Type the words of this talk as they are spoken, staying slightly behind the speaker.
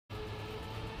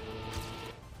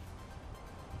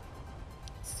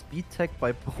SpeedTech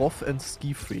by Proff and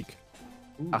SkiFreak.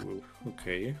 Ooh,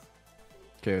 okay.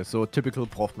 Okay, so typical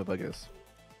Prof map, I guess.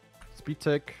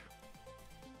 SpeedTech.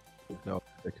 No,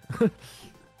 tech.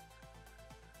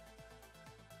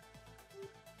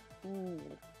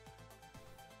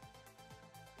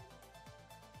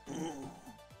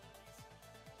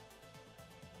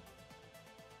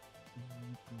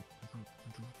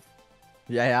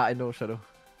 Yeah, I know, Shadow.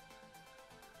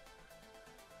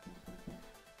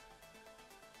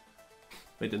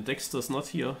 Wait, and Dexter's not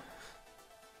here.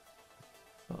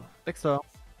 Dexter.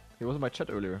 He was in my chat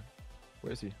earlier.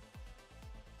 Where is he?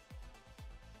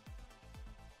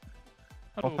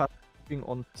 Hello. Prof working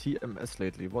on TMS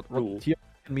lately. What Hello. TMS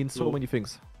can mean so Hello. many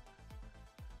things.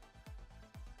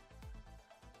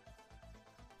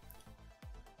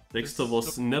 Dexter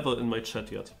was never in my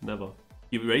chat yet. Never.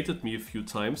 He rated me a few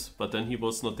times, but then he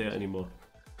was not there anymore.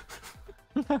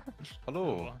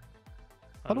 Hello.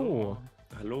 Hello.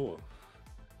 Hello.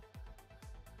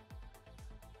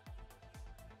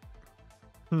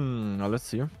 Now let's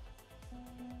see.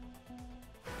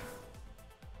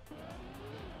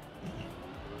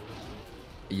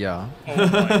 Yeah. Oh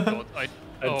my god.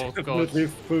 Oh god. Definitely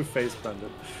full face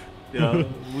planted. Yeah,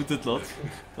 who did not?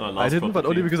 Oh, I Lars didn't, but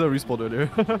only probably. because I respawned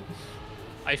earlier.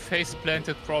 I face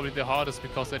planted probably the hardest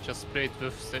because I just played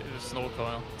with snow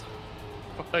coil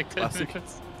for like 10 Classic.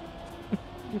 minutes.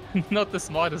 Not the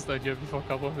smartest idea before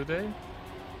cover of the day.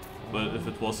 Well, if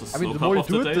it was a I mean, slow the cup more you of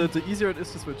do the it, day. the easier it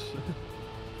is to switch.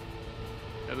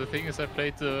 Yeah, the thing is, I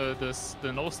played the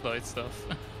no slide stuff.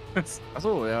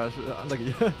 Achso, ja,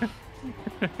 unlucky.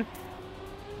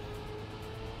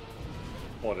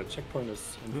 Oh, the checkpoint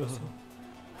is interesting.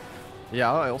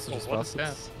 Yeah, I also Oh, just what is busted.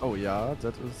 that? Oh yeah,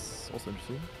 that is also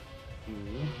interesting.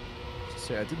 Mhm. Just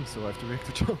say I didn't survive the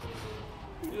reactor jump.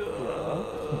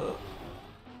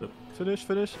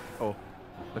 Finish. Oh.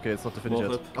 Okay, it's not the finish More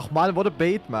yet. rip. Oh man, what a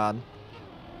bait, man.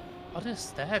 What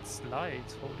is that slide?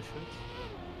 Holy shit.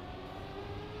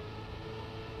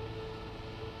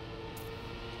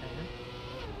 Okay.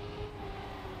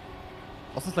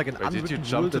 Also, it's like an Wait, did you unwritten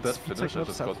jump rule to that that SpeedTech finish? I maps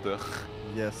just have. got there.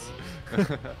 Yes.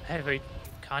 Hey, wait,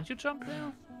 can't you jump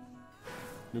there?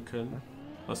 You can.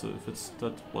 Also, if it's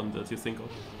that one that you think of.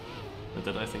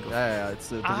 That I think of. Yeah, it's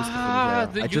the risky Ah,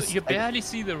 thing. Yeah. you barely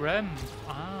see the ramp.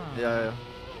 Ah. Yeah.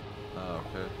 Ah,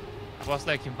 okay. I was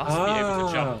like, you must be able to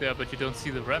Ah. jump there, but you don't see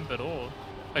the ramp at all.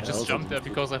 I I just also jumped there didn't see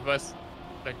because I was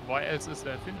like, why else is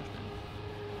there a finish then?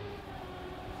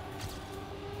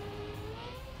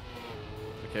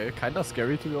 Okay, kinda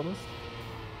scary to be honest.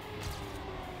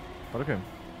 But okay.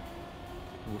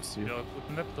 We'll see. Yeah,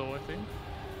 good map though, I think.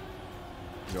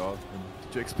 Yeah. And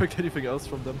did you expect anything else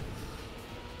from them?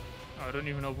 I don't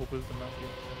even know who built the map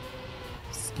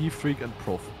yet. SkiFreak and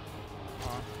Prof.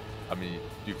 Ah. I mean,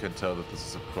 you can tell that this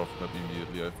is a Prof map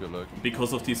immediately, I feel like.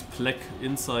 Because of these black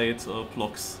inside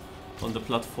blocks on the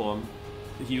platform.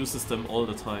 He uses them all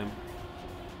the time.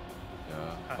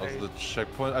 Yeah. Also the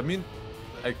checkpoint. I mean,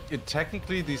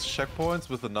 technically these checkpoints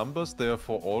with the numbers, they are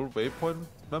for all waypoint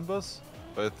members.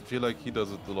 But I feel like he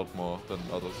does it a lot more than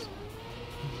others.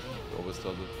 He always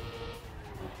does it.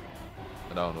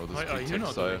 And I don't know, Why this are you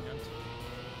not style. doing it?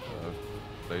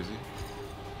 Lazy.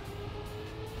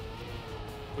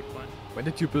 Good point. When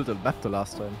did you build a map the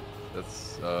last time?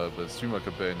 That's the streamer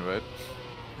campaign, right?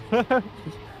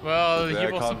 Well, There he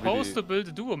I was can't supposed really- to build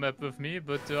a duo map with me,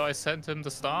 but I sent him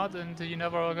the start and he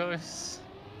never goes.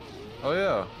 Oh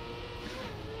yeah.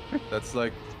 That's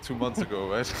like 2 months ago,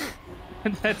 right?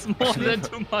 That's more than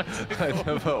 2 months I ago.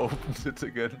 never opened it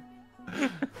again.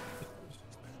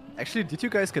 Actually, did you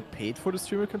guys get paid for the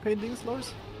streamer campaign things,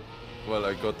 Lars? Well,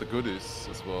 I got the goodies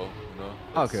as well, you know.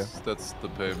 Ah, okay. That's the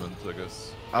payment, I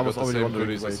guess. I was got the already same wondering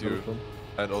goodies where as you got you. it from.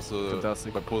 And also,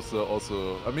 Fantastic. my poster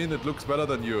also... I mean, it looks better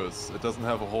than yours. It doesn't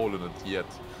have a hole in it yet.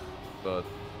 But,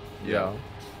 yeah.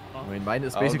 I mean, mine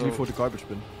is I don't basically know. for the garbage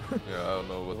bin. Yeah, I don't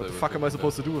know what What they the were fuck am I thinking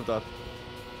supposed to do with that?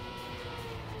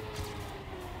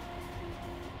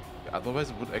 there. Otherwise,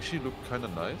 it would actually look kind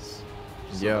of nice.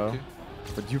 So Yeah. lucky.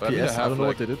 But But I mean, I UPS, I have, don't know like-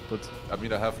 what they did, but... I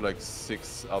mean, I have like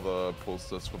 6 other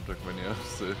posters from Trackmania.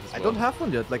 So I don't have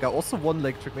one yet. Like, I also won,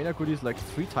 like, Trackmania goodies, like,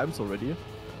 3 times already.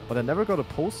 But I never got a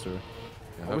poster.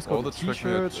 I always have all got the a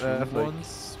Trackmania t-shirt, I 2 have, like-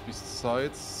 ones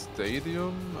besides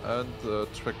Stadium and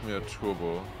Trackmania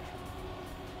Turbo.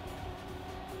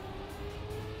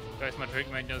 Guys, my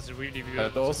Trackmania is really weird.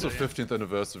 And also today. 15th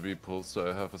anniversary poster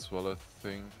I have as well, I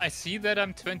think. I see that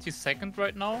I'm 22nd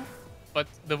right now, but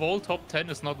the whole top 10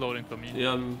 is not loading for me.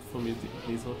 Yeah, for me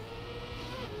neither.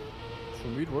 For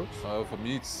me, it works. For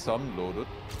me, it's some loaded.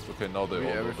 Okay, now they For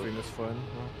me, all everything loaded. is fine.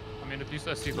 I mean, at least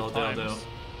I see No, the they are times.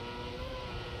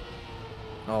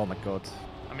 there. Oh my god.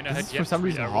 I mean, I This had is for some Yep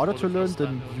reason arrow harder for to the learn first than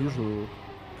time earlier. usual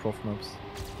prof maps.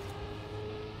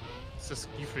 It's the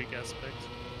SkiFreak aspect.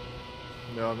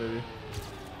 Yeah, maybe.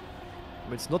 I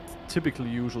mean, it's not typically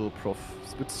usual prof.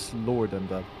 It's a bit slower than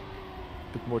that.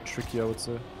 A bit more tricky, I would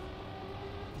say.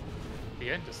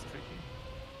 The end is tricky.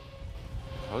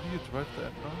 How do you drive the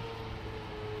end now?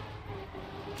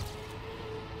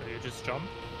 You just jump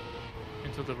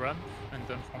into the ramp, and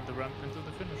then from the ramp into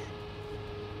the finish.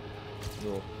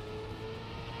 No.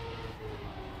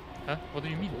 Huh? What do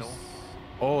you mean, no?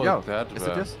 Oh, Yeah, that I said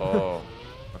ramp. yes. Oh,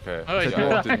 okay. Oh,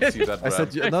 Yeah, I didn't see that I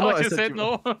ramp. said I no, thought I you said said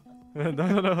no.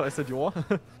 no. I said you are.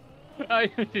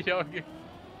 Yeah, okay.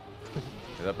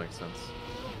 Yeah, that makes sense.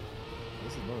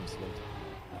 This is not slot.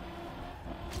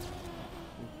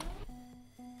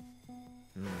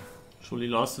 Surely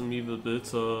Lars and me will build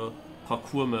a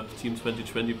parkour map, Team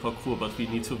 2020 parkour, but we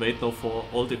need to wait now for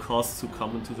all the cars to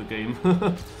come into the game.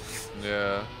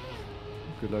 Yeah,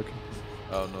 Good luck.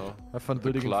 I don't know. Have fun The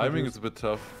building. climbing is a bit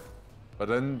tough. But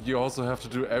then you also have to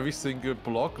do every single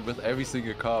block with every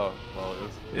single car. Wow,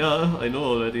 Yeah, I know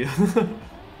already.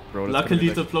 Bro, that's Luckily gonna be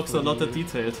the like blocks are not that 20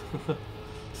 detailed.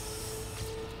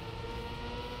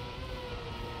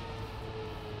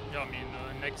 Yeah, I mean,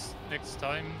 next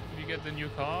time we get the new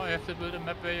car, I have to build a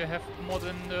map where you have more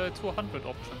than 200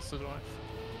 options to drive.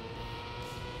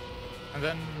 And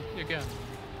then again,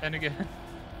 and again.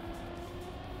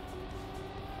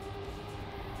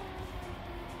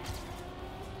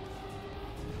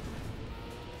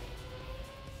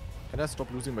 Can I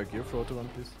stop losing my gear for auto run,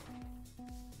 please?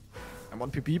 I'm on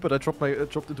PB, but I dropped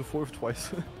into 4th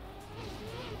twice.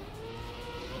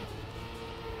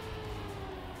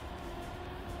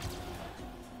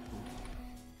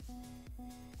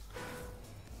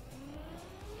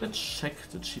 Let's check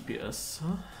the GPS,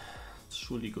 huh? It's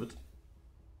surely good.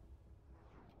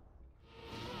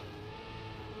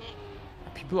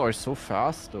 People are so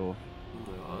fast, though.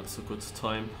 Yeah, it's a good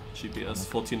time. GPS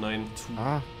 49.2.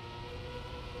 Ah.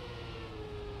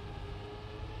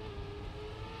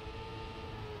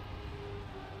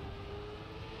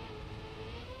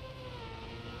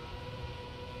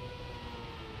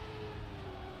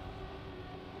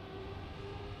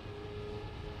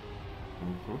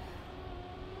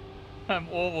 I'm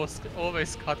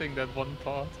always cutting that one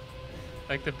part.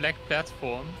 Like the black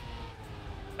platform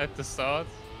at the start,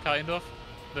 kind of.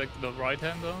 Like the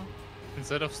right-hander.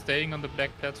 Instead of staying on the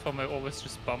black platform, I always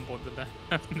just bump on the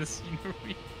left in the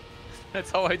scenery.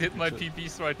 That's how I did my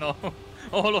PBs right now.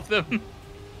 All of them.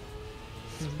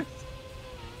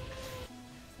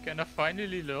 Can I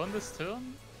finally learn this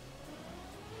turn?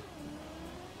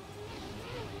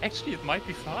 Actually, it might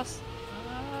be fast.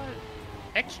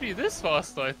 Actually, it is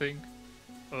faster, I think.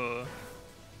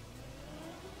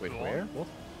 Wait, Go where? on. What?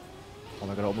 Oh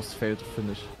my god, I almost failed to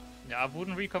finish. Yeah, I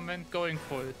wouldn't recommend going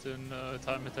for it in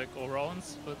TimeAttack or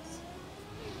rounds, but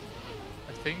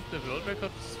I think the world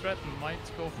record strat might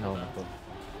go for No, that. not that.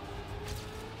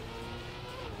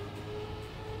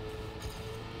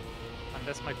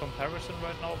 Unless my comparison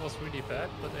right now was really bad,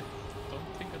 but I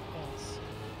don't think it was.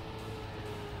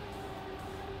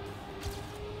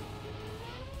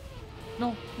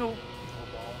 No, no! Oh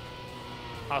wow.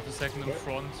 Half a second in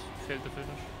front, failed to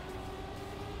finish.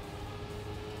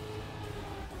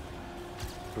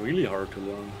 Really hard to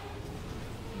learn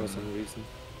for some reason.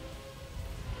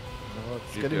 No,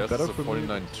 it's GPS getting better is a for me.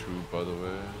 49.2, by the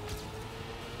way.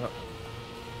 Yeah.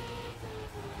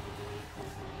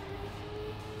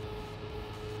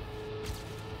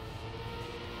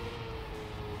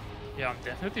 Yeah, I'm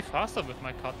definitely faster with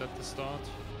my cut at the start.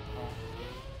 Oh.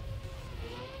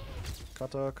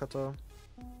 Cutter.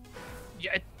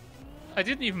 Yeah, I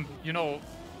didn't even, you know,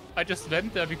 I just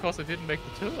went there because I didn't make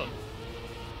the turn.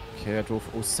 Okay, I drove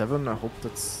 07. I hope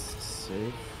that's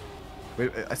safe.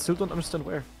 Wait, I still don't understand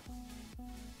where.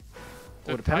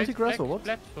 Oh, the penalty tight grass or black what?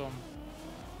 Platform.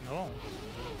 No.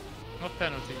 Not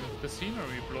penalty, the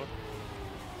scenery block.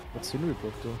 What scenery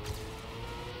block though?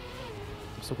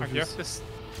 I'm so Like you confused.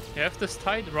 have this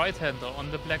tight right-hander on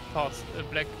the black parts,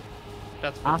 black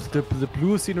platform. Ah, the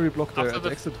blue scenery block there After at the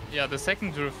exit. Yeah, the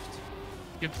second drift.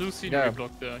 You have blue scenery Yeah.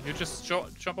 block there. You just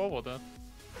jump over that.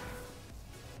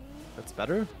 That's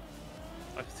better?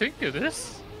 I think it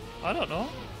is. I don't know.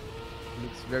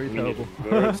 Looks very I mean, it terrible.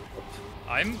 works, but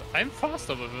I'm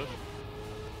faster with it.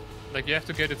 Like you have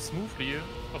to get it smoothly,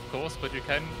 of course, but you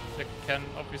can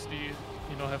obviously,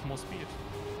 you know, have more speed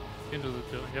into the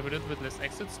turn. You have a little bit less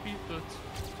exit speed, but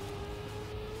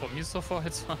for me so far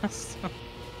it's fast.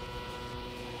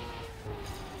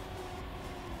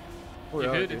 Oh, You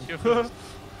yeah, did it, okay. you're first.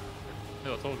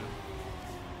 No, I told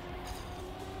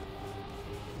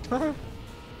you.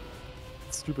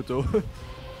 Stupid though.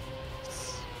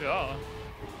 Yeah.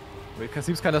 It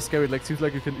seems kind of scary. Like, seems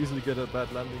like you can easily get a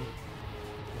bad landing.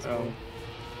 as well.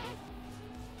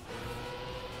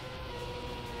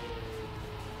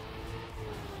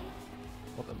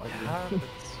 What am I doing?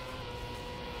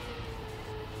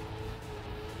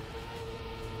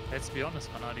 Let's be honest,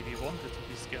 GranaDy, we wanted to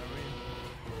be scary.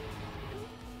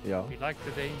 Yeah. We like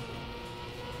the danger.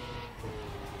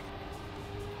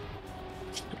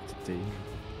 The danger.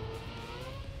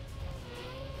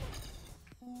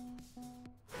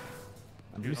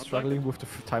 I'm really struggling with the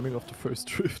timing of the first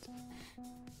drift.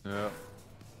 Yeah.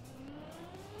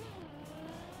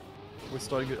 We're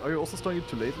starting it. Are you also starting it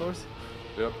too late, Lars?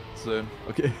 Yep, same.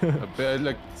 Okay. I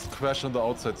like crash on the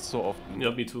outside so often. Yeah,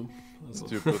 me too.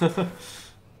 Stupid.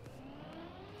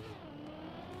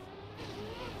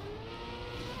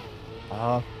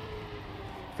 I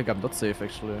think I'm not safe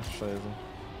actually. Scheiße.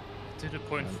 Did a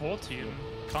point 14,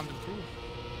 can't improve.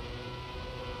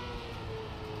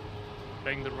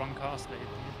 Playing the wrong cast lately.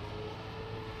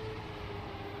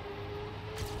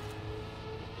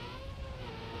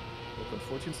 Point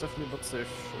 14 is definitely not safe.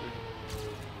 Surely.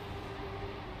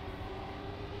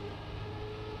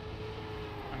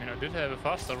 I mean, I did have a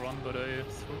faster run, but I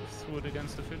threw it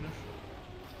against the finish.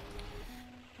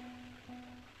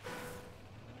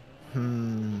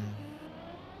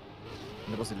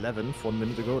 It was 11 1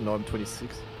 minute ago, now I'm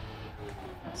 26.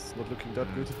 It's not looking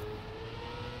that good.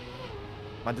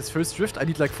 Man, this first drift, I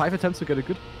need like 5 attempts to get it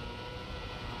good.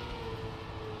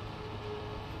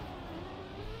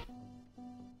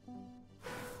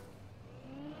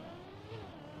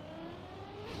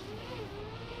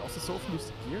 I also so often lose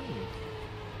the gear.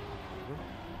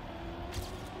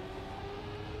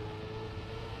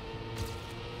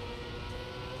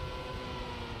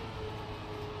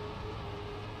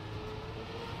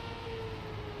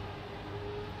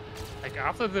 Like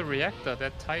after the reactor,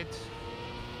 that tight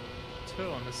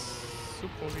turn is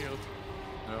super weird.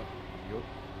 Yeah.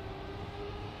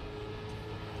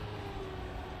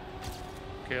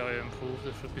 Okay, I improved,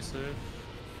 it should be safe.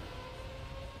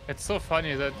 It's so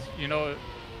funny that, you know,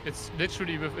 it's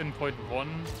literally within point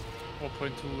 1 or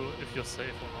point 2 if you're safe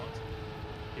or not,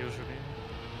 usually.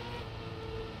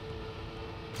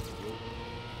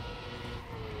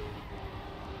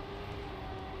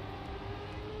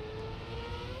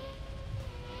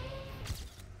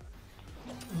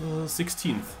 Uh,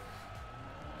 16th.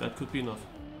 That could be enough.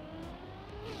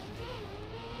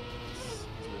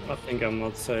 I think I'm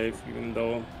not safe, even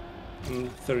though I'm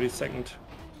 32nd.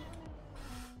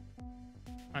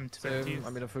 I'm 20th. I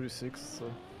mean, I'm 36,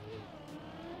 so.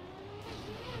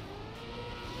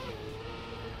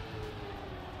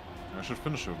 I should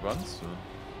finish your runs. So.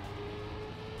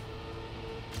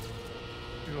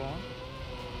 Yeah.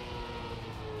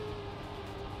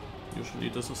 Usually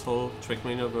this is how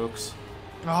Trackmania works.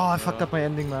 Oh, I fucked up my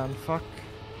ending, man. Fuck.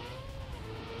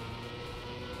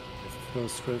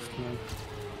 First drift, man.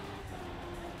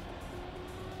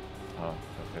 Ah,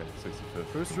 okay, 65.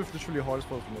 First drift literally the hardest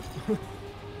part for me.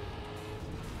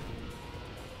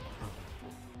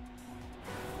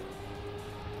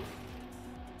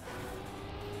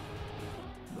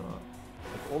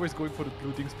 I'm always going for the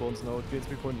blue ding spawns now. It gains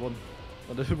me 0.1.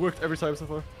 And it worked every time so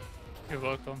far. You're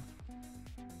welcome.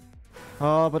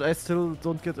 Ah, but I still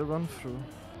don't get a run through.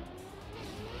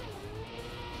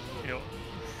 Yo,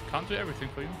 can't do everything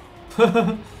for you.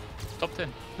 Top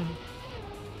 10.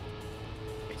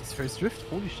 Wait, this first drift?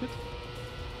 Holy shit.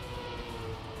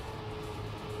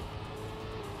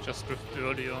 Just drift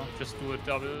earlier, just do a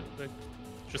double, like,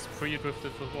 just pre-drift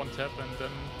it with 1 tap and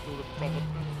then do the proper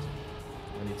drift.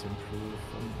 I need to improve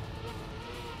on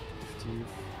 50.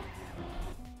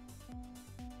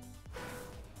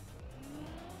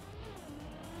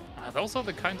 Those are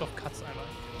the kind of cuts I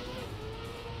like.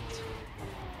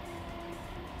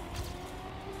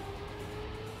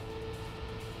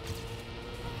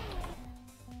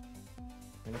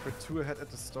 When I put 2 ahead at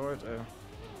the start,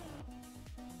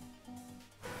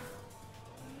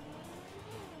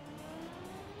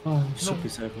 Should be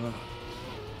safe now.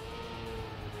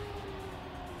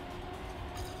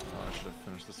 Oh, I should have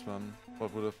finished this one.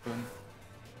 What would have been?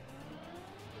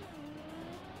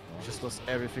 I just lost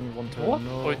everything in 1 turn. What?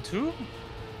 No. Point 2?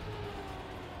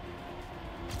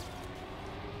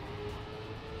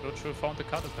 Virtual found the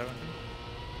cut apparently.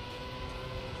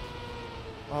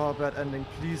 Oh, bad ending.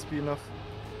 Please be enough.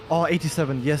 Oh,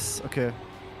 87. Yes. Okay.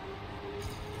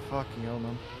 Fucking hell,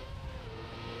 man.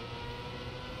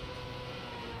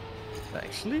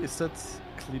 Actually, is that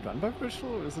clean run by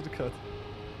virtual or is it a cut?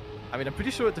 I mean, I'm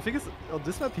pretty sure the thing is, on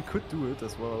this map he could do it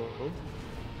as well.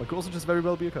 But could also just very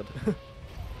well be a cut.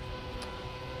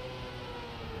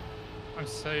 I'm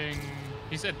saying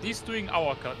He's at least doing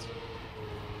our cut.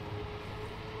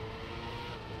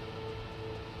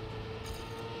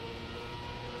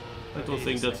 I don't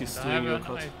think that he's doing your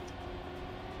cut.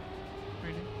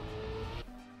 Really?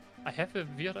 I have a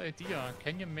weird idea.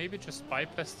 Can you maybe just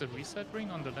bypass the reset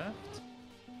ring on the left?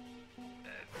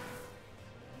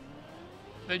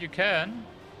 Well, you can,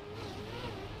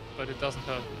 but it doesn't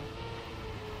help.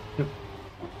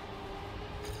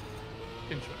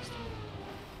 Interesting.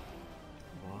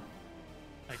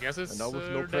 I guess it's. And now with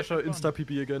no pressure, insta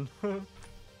PP again.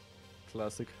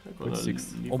 Classic. I'm gonna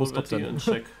 6. leave Almost top Already 10. and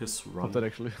check his run. Top 10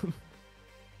 actually.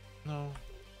 No.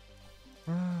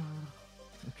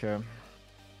 Okay.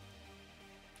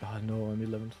 Oh no, I'm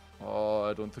 11th. Oh,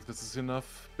 I don't think this is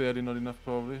enough. Barely not enough,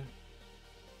 probably.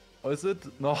 Oh, is it?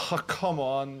 No, come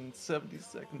on.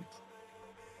 72nd.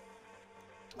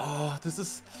 Oh, this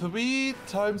is 3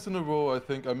 times in a row, I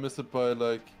think. I missed it by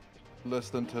like less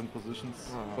than 10 positions.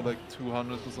 For like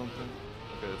 200 or something.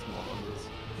 Okay, it's more hundreds.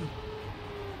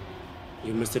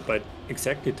 You missed it by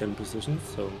exactly 10 positions,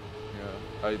 so...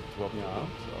 Yeah, I dropped it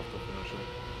after finishing.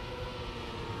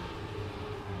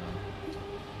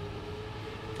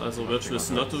 Also, Virtual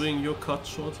is not doing your cut,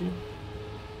 Shorty.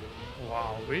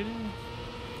 Wow, really?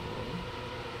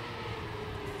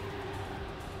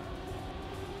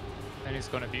 And he's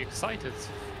gonna be excited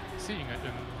seeing it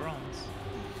in rounds.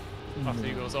 After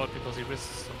he goes out because he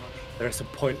risks so much. There's a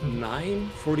 0.9,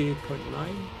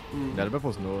 48.9. Yeah, the map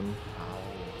was known.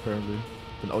 Apparently.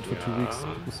 Been out for 2 weeks,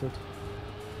 you said.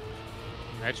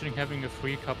 Imagining having a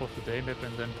free cup of the day map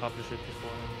and then publish it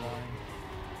before buying.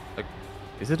 Like,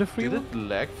 is it a free did one? it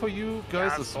lag for you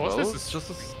guys as well? Is Just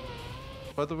as,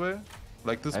 by the way?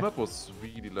 Like, this map was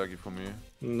really laggy for me.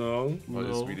 No. Or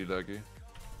it's really laggy.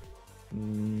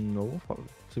 No,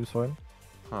 seems fine.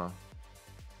 Huh.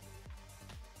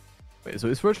 Wait, so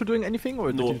is Virtual doing anything,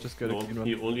 or No, did he just get a clean run?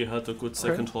 he only had a good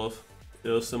second half.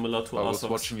 Similar to I us.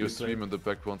 was watching your stream in the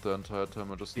background the entire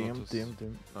time, I just noticed.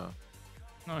 Damn. Ah,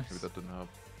 Nice. maybe that didn't help.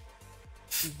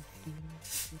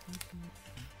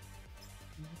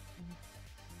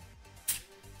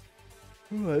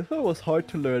 I thought it was hard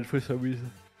to learn for some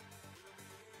reason.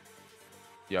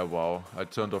 Yeah, wow. I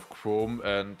turned off Chrome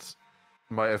and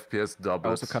my FPS doubled. I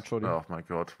also cut shorty. Oh my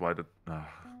god, why did...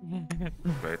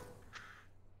 Wait.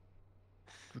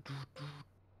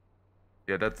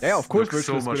 Yeah, that's Yeah, of course, looks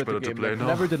Virtual so is much good better at the to game. play Like, now.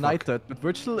 never denied that. But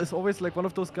Virtual is always like one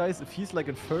of those guys. If he's like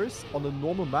in first on a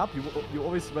normal map, you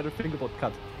always better think about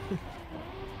cut.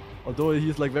 Although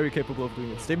he's like very capable of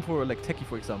doing it. Same for like Techie,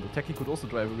 for example. Techie could also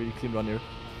drive a really clean run here.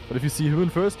 But if you see him in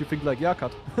first, you think like, yeah,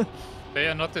 cut. They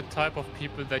are not the type of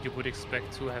people that you would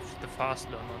expect to have the fast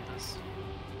learn on this.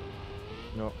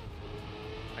 No.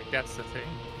 Like, that's the thing.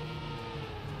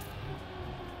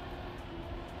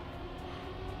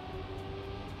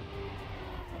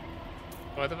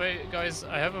 By the way, guys,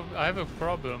 I have a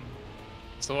problem.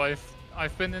 So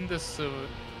I've been in this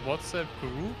WhatsApp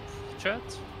group chat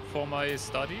for my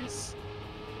studies,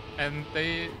 and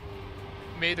they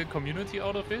made a community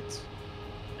out of it.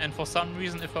 And for some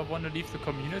reason, if I want to leave the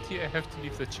community, I have to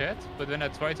leave the chat. But when I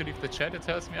try to leave the chat, it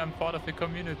tells me I'm part of the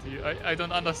community. I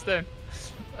don't understand.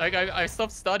 Like, I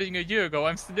stopped studying a year ago.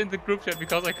 I'm still in the group chat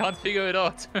because I can't figure it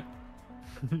out.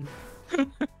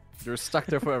 You're stuck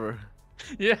there forever.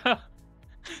 Yeah.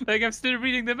 Like, I'm still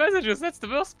reading the messages. That's the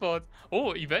worst part.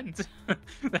 Oh, event.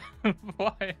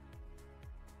 Why?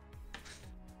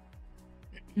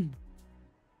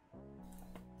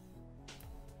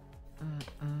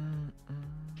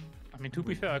 I mean, to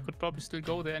be fair, I could probably still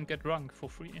go there and get drunk for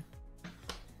free.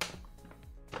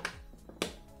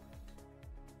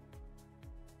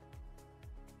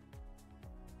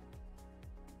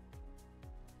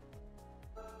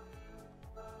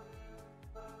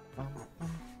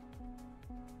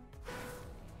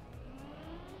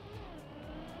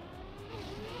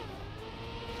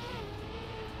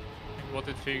 What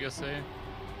did Figa say?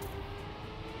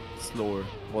 Slower,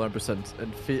 100%.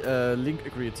 And Link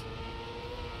agreed.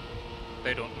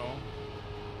 They don't know.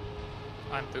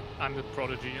 I'm the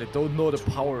prodigy. They don't know the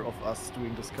power of us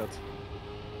doing this cut.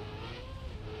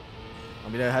 I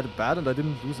mean, I had it bad and I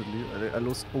didn't lose it. I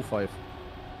lost 0-5.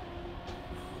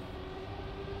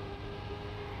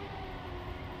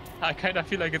 I kind of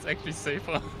feel like it's actually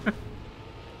safer.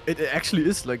 It actually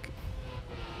is, like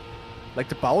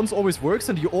the bounce always works,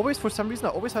 and you always, for some reason, I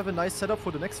always have a nice setup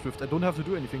for the next drift. I don't have to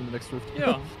do anything in the next drift.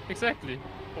 Yeah, exactly.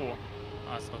 Oh,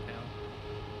 it's okay.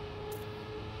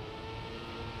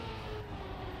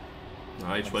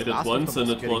 I tried it once and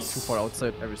it was too far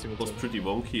outside every single time. pretty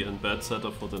wonky and bad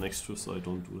setup for the next drift, so I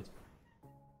don't do it.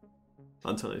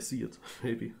 Until I see it,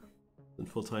 maybe. And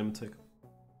for time attack.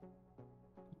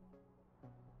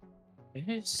 I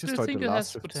Just still started think the it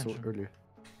last has shift so potential. early.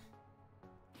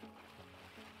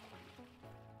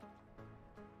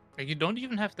 Like, you don't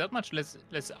even have that much less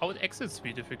out exit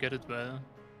speed if you get it well.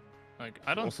 Like,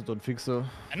 I Also don't think so.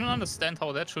 don't understand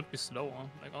how that should be slower.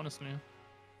 Like, honestly.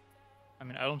 I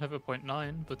mean, I don't have a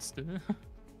 0.9, but still.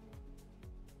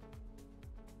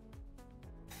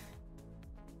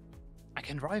 I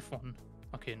can drive one.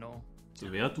 Okay, no. So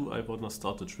where do I wanna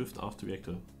start the drift after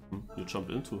reactor? You jump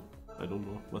into? I don't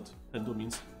know what Endo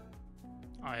means.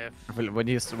 I have. Well, when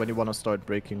you wanna start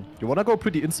braking, you wanna go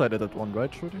pretty inside at that one,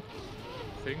 right, Shorty?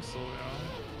 Think so, yeah.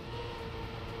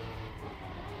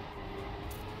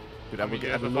 Dude, I I mean, would you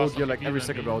have have a a low faster gear like PB every than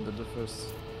second me. round in the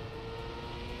first.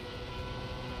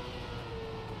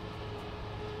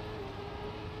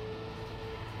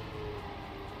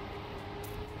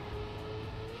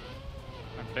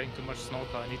 I'm playing too much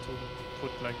snowcar. I need to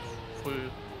put like full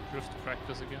drift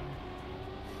practice again.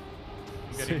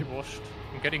 I'm getting washed.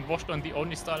 I'm getting washed on the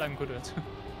only style I'm good at.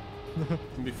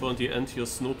 Before in the end your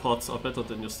snow parts are better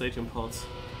than your stadium parts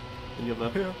in your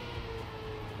map. Yeah.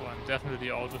 Well, I'm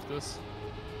definitely out of this.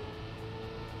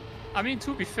 I mean,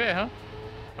 to be fair,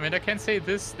 I mean, I can say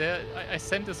this. I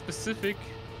sent a specific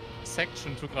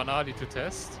section to GranaDy to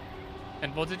test.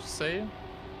 And what did you say?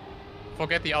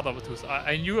 Forget the other two.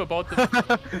 I knew about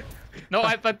the... No,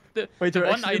 but the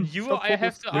one I knew I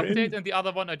have to update, and the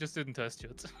other one I just didn't test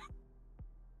yet.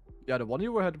 Yeah, the one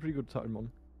you had a pretty good time on.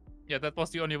 Yeah, that was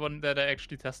the only one that I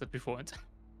actually tested before it.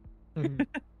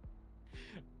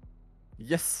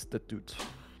 Yes, that dude.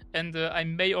 And I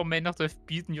may or may not have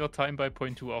beaten your time by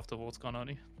 0.2 afterwards,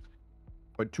 GranaDy.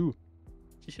 0.2.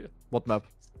 Yeah. What map?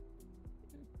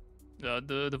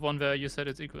 The one where you said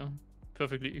it's equal.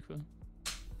 Perfectly equal.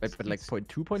 Wait, but like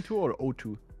 0.2 or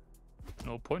 0.2?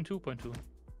 No, 0.2.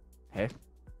 Hey?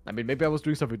 I mean, maybe I was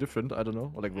doing something different. I don't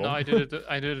know. Or like wrong. No, I did it.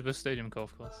 I did it with Stadium Car,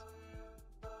 of course.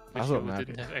 Which Also, you okay.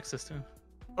 didn't have access to.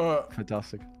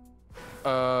 Fantastic.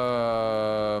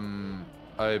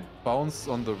 I bounced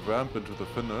on the ramp into the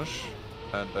finish,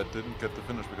 and I didn't get the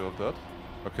finish because of that.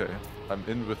 Okay, I'm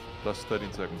in with plus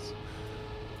 13 seconds.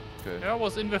 Okay. Yeah, I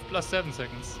was in with plus 7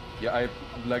 seconds. Yeah, I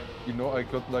like, you know, I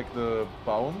got like the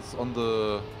bounce on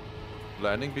the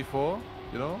landing before,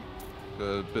 you know,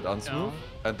 a bit unsmooth,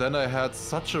 and then I had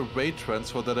such a weight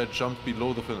transfer that I jumped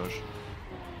below the finish.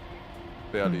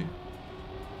 Barely.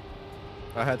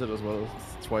 I had it as well,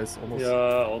 twice almost. Yeah,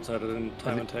 I also had it in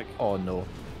TimeAttack. Oh no.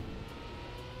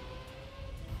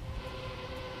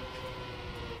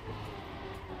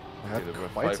 I had Okay, there were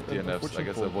quite 5 an DNFs. I unfortunate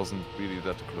guess I fall. wasn't really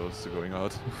that close to going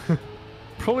out.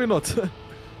 Probably not.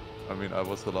 I mean, I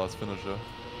was the last finisher.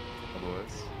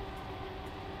 Otherwise.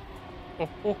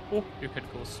 Oh, you can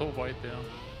go so wide there.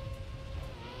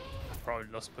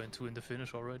 Probably lost 0.2 in the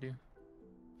finish already.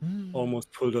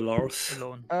 Almost pulled a Lars.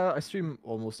 Alone. I stream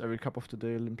almost every cup of the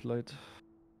day, Limp Light.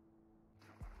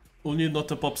 Only not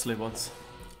the bobsleigh ones.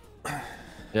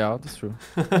 Yeah, that's true.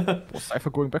 Was Cypher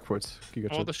going backwards?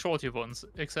 Giga All chat. the shorty ones,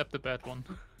 except the bad one.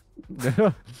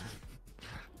 Yeah.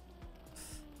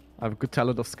 I have a good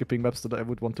talent of skipping maps that I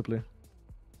would want to play.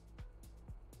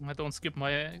 I don't skip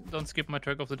my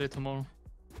track of the day tomorrow.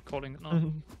 Calling it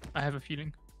now. I have a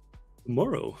feeling.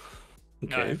 Tomorrow.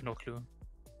 Yeah, I have no clue.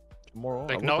 Tomorrow.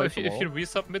 Like now, if you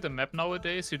resubmit a map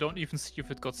nowadays, you don't even see if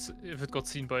it got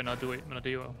seen by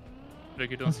Nadeo.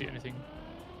 Like you don't see anything.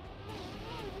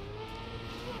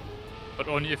 But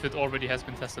only if it already has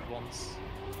been tested once.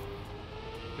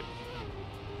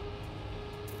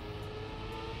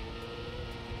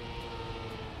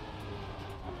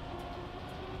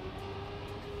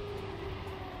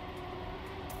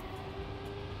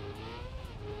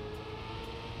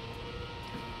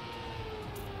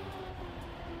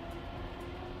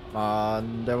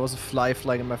 Man, there was a fly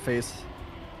flying in my face.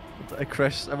 I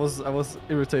crashed. I was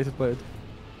irritated by it.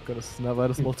 Gotta snap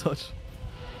at a small touch.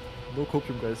 No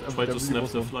copium, guys. Try to There snap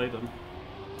was the one. fly then.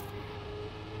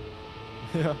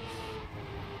 Yeah.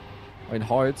 I mean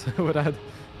hard, but I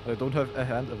don't have a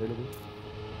hand available.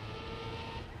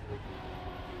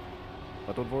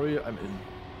 But don't worry, I'm in.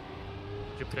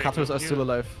 The cutters are still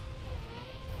alive.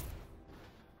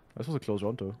 This was a close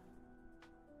round though.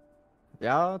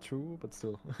 Yeah, true, but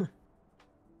still.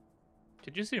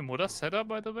 Did you see Muda's setup,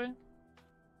 by the way?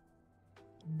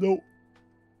 No.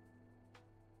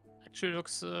 Actually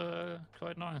looks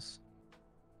quite nice.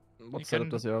 What You setup can-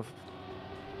 does he have?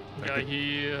 Yeah,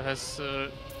 he has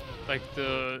like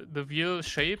the wheel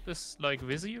shape is like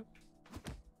Vizzy,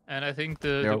 and I think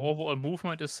the overall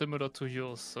movement is similar to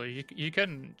yours. So you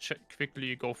can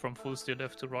quickly go from full steer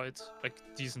left to right like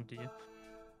decently.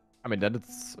 I mean, then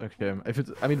it's okay. If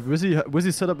it's, I mean,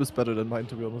 Wizzy setup is better than mine,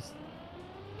 to be honest.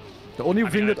 The only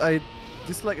thing that I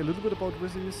dislike a little bit about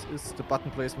Wizzies is the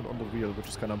button placement on the wheel, which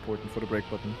is kind of important for the brake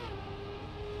button.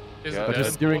 But the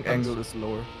steering angle is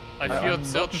lower. I feared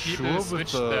certain people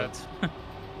switched that.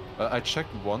 I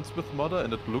checked once with Mother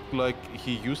and it looked like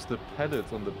he used the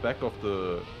pellets on the back of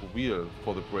the wheel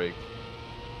for the brake.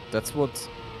 That's what...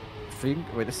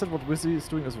 Wait, is that what Wizzy is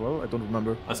doing as well? I don't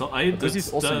remember. Also, I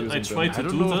tried to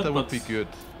do that, would be good.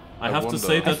 I have to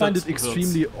say that I find it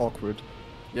extremely awkward.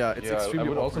 Yeah, it's extremely awkward. I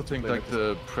would also think like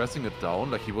the pressing it down,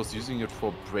 like he was using it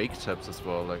for brake taps as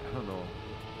well. Like I don't know.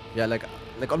 Yeah, like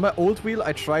on my old wheel,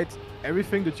 I tried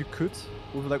everything that you could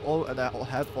with like and I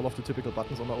had all of the typical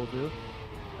buttons on my old wheel.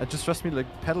 And just trust me, like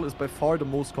pedal is by far the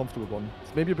most comfortable one.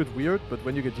 It's maybe a bit weird, but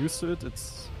when you get used to it,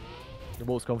 it's the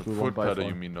most comfortable one by far. Pedal,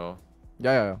 you mean now?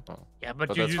 Yeah. Oh. Yeah,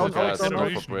 but you that's use for it for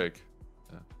acceleration. For brake.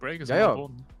 Yeah. Brake is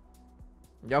important.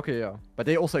 Yeah, okay, yeah. But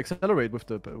they also accelerate with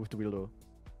the wheel though.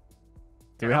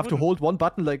 So you have to hold one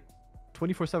button like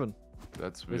 24/7.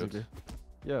 That's weird. Basically.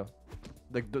 Yeah.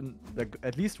 Like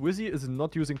at least Wizzy is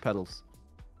not using pedals.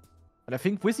 And I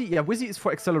think Wizzy is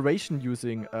for acceleration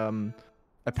using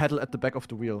a pedal at the back of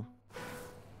the wheel.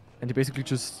 And he basically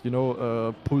just,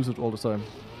 pulls it all the time.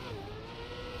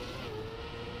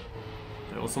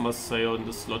 I also must say on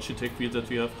this Logitech wheel that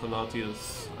we have, GranaDy,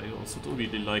 I also don't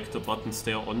really like the buttons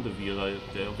there on the wheel.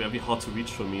 They're very hard to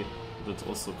reach for me. That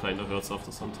also kind of hurts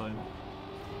after some time.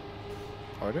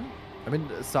 Are they? I mean,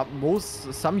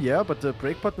 some yeah, but the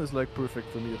brake button is like perfect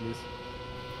for me at least.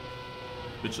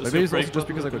 Which is maybe your it's brake also just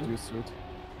because I button? got used to it.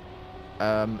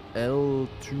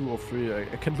 L2 or 3. I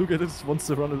can look at it once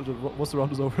the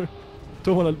round is over.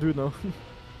 Don't wanna do it now.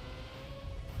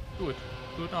 Do it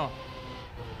now.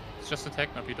 It's just a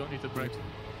tech map, you don't need the brake.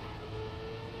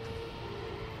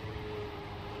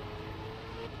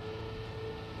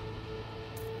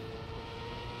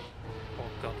 Oh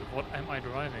god, what am I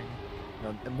driving?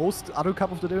 And most other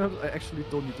cup of the day maps, I actually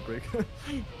don't need the brake.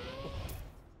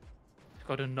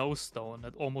 Got a nose down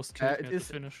that almost killed me at the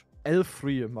finish.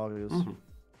 L3, Marius.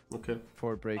 Okay.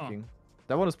 For braking.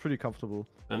 That one is pretty comfortable.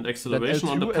 And acceleration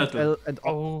on the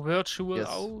pedal. Virtual yes.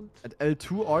 out. And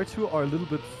L2, R2 are a little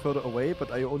bit further away, but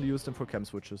I only use them for cam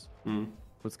switches. So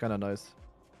it's kind of nice.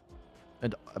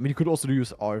 And I mean, you could also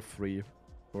use R3,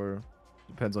 or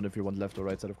depends on if you want left or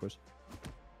right side, of course.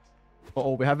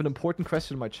 Oh, we have an important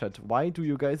question in my chat. Why do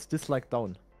you guys dislike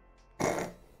down?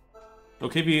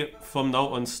 Okay, we from now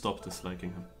on stop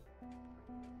disliking him.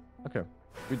 Okay.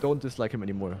 We don't dislike him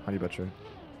anymore, Honey Badger.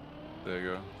 There you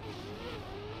go.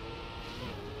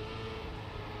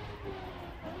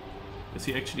 Is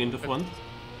he actually in the front?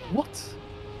 What?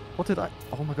 What did I...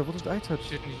 Oh my god, what did I touch?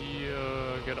 Didn't he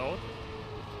get out?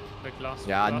 Like last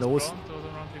no. round or the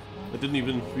round before? I didn't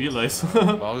even realize.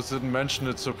 Lars didn't mention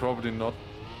it, so probably not.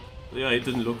 Yeah, I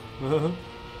didn't look.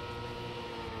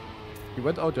 He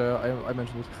went out, yeah, I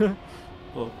mentioned it.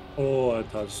 Oh, I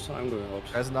touched. I'm going out.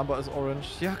 Guy's number is orange.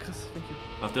 Yeah, Chris, thank you.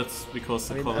 That's because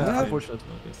the comment. Unfortunate.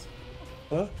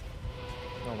 Huh?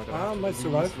 Oh my god. I might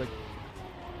survive.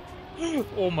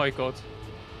 Oh my god.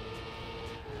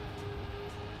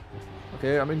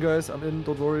 Okay, I'm in, guys. I'm in.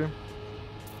 Don't worry.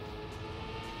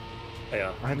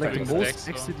 Yeah. I had like the most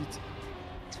exited.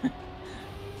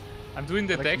 I'm doing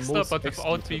the Dexter, but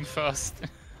without being first.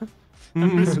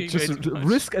 Just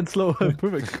risk and slow.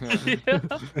 Perfect. Yeah.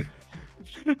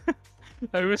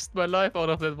 I risked my life out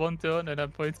of that one turn and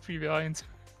I'm 0.3 behind.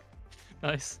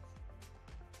 Nice.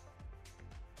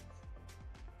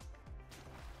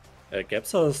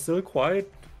 Gaps are still quite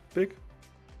big.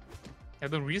 Yeah,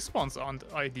 the respawns aren't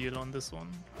ideal on this one,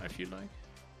 I feel like.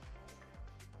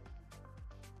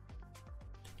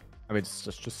 I mean, it's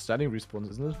just standing respawns,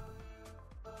 isn't it?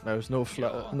 There's no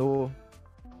no.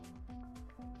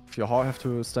 If you have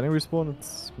to standing respawn,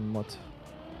 it's mud.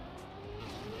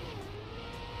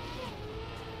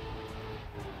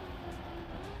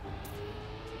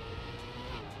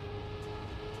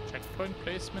 Checkpoint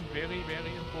placement, very,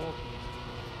 very important.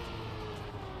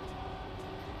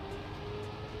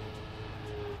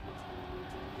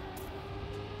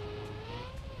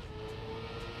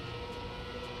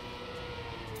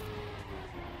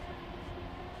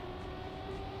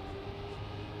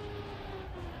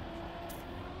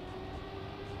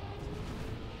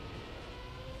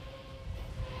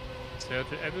 So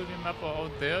to every mapper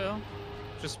out there,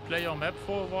 just play your map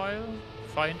for a while,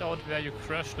 find out where you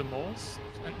crash the most,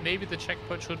 and maybe the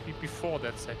checkpoint should be before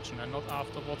that section and not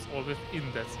afterwards or within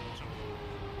that section.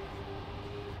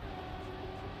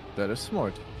 That is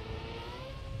smart.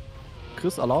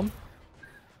 Chris, alarm?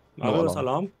 Marius,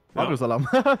 alarm? Marius, alarm.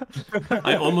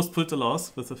 I almost pulled the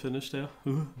Lars with the finish there.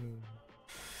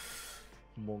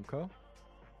 Monka.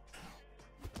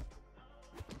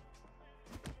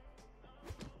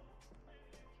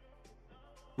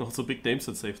 Not so big names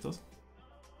that saved us.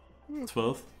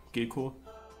 12, Gecko.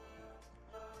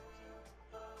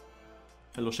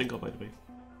 Hello Schenker, by the way.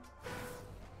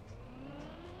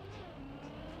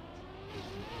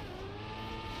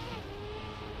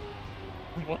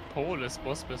 What pole is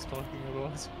Bospis talking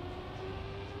about?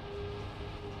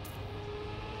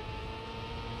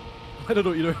 I don't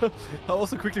know either. I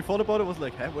also quickly thought about it, was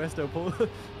like, hey, where's their pole?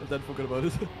 And then forgot about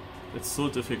it. It's so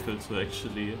difficult to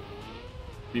actually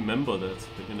remember that,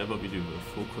 but you never really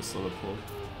focus on a pole.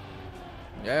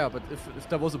 Yeah, but if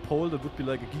there was a pole that would be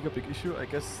like a giga big issue, I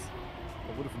guess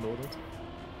I would have known it.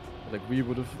 Like we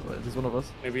would have, at least one of us.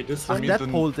 Maybe this Ah, one. that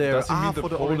pole there. Does he mean for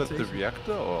the pole at the orientation.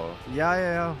 reactor or?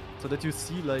 Yeah. So that you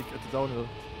see like at the downhill,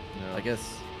 Yeah. I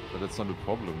guess. But that's not a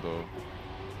problem though.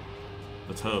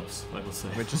 That helps, I would say.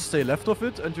 I mean, just stay left of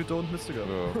it and you don't miss the gun.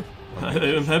 Yeah. I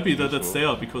am happy that it's So-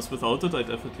 there, because without it I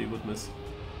definitely would miss.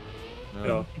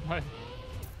 Yeah.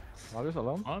 Marius,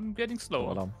 alarm? I'm getting Oh,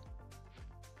 slower. alarm.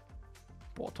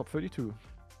 Boah, top 32.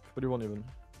 31 even.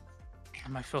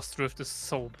 My first drift is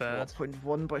so bad.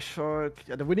 0.1 by Shark.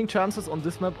 Yeah, the winning chances on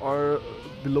this map are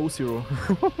below 0.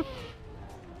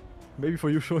 Maybe for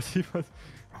you, Shorty, but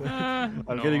I'm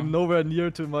No. getting nowhere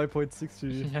near to my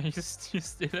 0.60. Yeah, you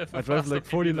still have a I drive faster like PB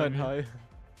 49 than me. high.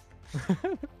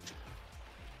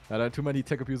 Yeah, there are too many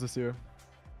tech abusers here.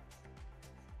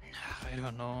 I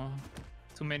don't know.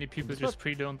 Too many people This just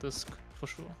pre-learned this for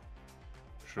sure.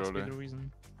 Must be Surely. the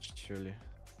reason. Surely.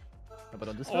 Yeah, but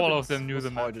on this All map, of them knew it's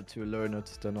the map. harder to learn it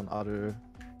than on other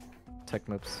tech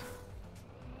maps.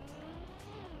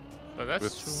 But that's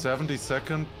With true.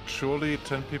 70-second, surely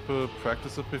 10 people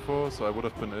practiced it before, so I would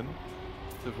have been in.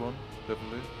 Div 1,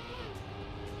 definitely.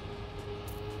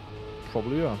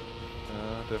 Probably, yeah.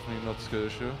 Definitely not skill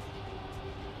issue.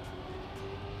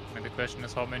 And the question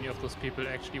is how many of those people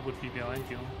actually would be behind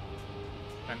you.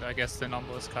 And I guess the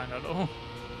number is kinda low.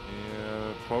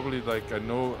 Yeah, probably like I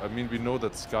mean we know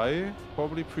that Sky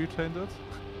probably pre-trained it.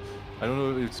 I don't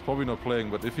know, he's probably not playing,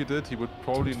 but if he did, he would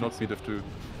probably not be Div 2.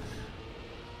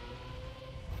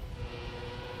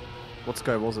 What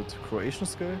Sky was it? Croatian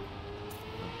Sky?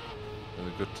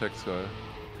 A good tech Sky.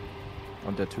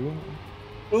 On that too?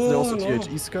 Oh, Is there also no.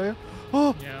 THE Sky?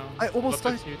 Oh! Yeah. I almost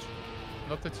not died. the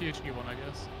not the THE one, I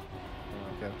guess.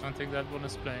 Okay. I don't think that one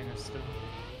is playing it still.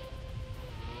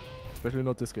 Especially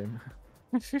not this game.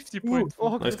 50.4.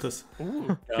 Oh, Nice, Chris.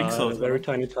 Ooh. Binks Yeah, out. very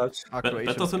tiny touch. Croatian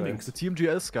better than Sky. Binks. The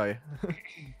TMGL Sky.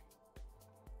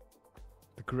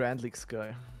 The Grand League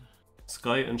Sky.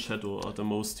 Sky and Shadow are the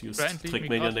most used Grand League Trackmania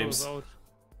Mikado names. is out.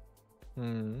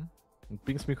 Hmm. And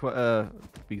Binks Mikado,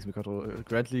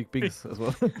 Grand League Binks as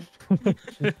well.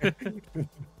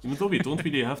 Even though we don't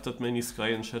really have that many Sky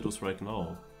and Shadows right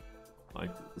now.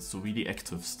 Like, it's so really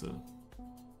active still.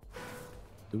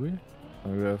 Do we?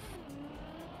 We have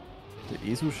the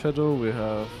ESU Shadow, we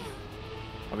have...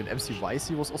 I mean, MC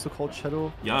YC was also called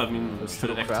Shadow. Yeah, I mean, it's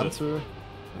still Shadow active. Kranzer.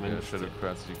 I mean, Yeah, Shadow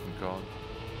Crats you can count.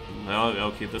 yeah,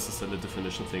 okay, this is then a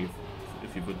definition thing.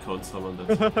 If you would count someone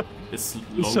that is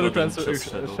longer Shadow than Kranzer, just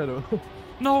Shadow. Shadow.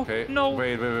 No, Okay, no.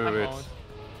 wait. I'm out.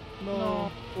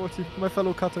 No, 40, my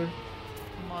fellow cutter.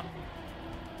 Come on.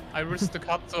 I risked the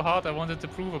cut so hard, I wanted to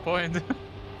prove a point.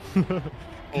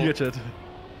 Giga-Chat.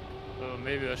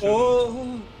 Maybe I should.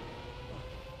 Oh!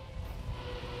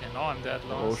 Yeah, now I'm dead, Oh,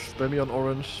 Lars. spam me on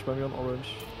orange, spam me on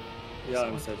orange. Yeah,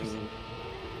 I'm saving him.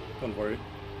 Don't worry.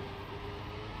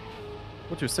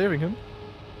 What, you're saving him?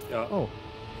 Yeah. Oh.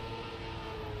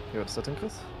 You got a setting,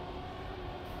 Chris?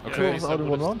 Yeah, Okay, at was least I out in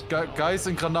one would've- round? Guys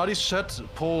in GranaDy's chat,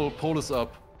 poll is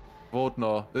up. Vote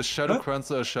now. Is Shadow Huh?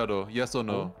 Kranzer a Shadow? Yes or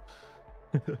no?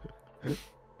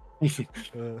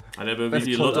 And there were Best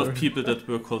really a lot of color. people that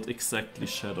were called exactly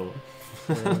Shadow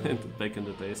back in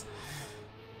the days.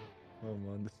 Oh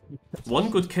man. One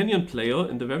good Canyon player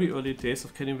in the very early days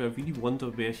of Canyon, where I really wonder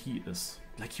where he is.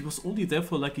 Like, he was only there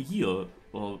for like a year,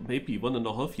 or maybe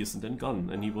 1.5 years, and then gone,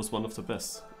 and he was one of the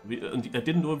best. And I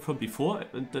didn't know him from before,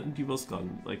 and then he was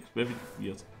gone. Like, very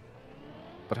weird.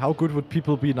 But how good would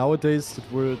people be nowadays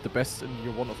that were the best in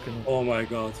year 1 of Canyon? Oh my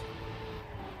god.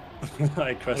 I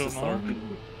I crashed the don't start. know.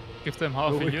 Give them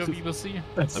half No, a year, it's- we will see.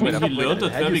 I mean, Wait, he learned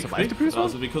that had you very survived quick, the previous one?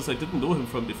 also because I didn't know him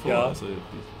from before. Yeah. So it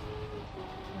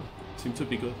seemed to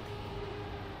be good.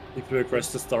 He could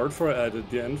crashed the start for at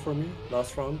the end for me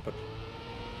last round, but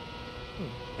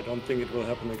I don't think it will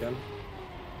happen again.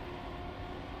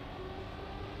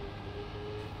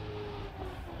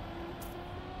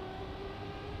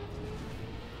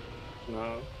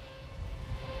 No.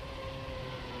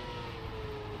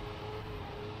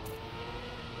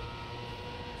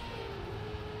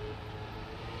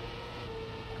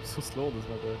 So slow, this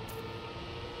my guy.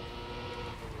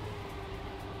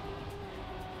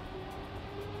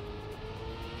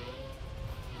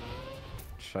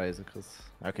 Scheiße, Chris.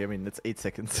 Okay, I mean, it's 8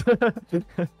 seconds.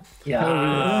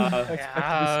 Yeah. Expect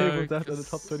to be safe with that in the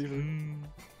top 20.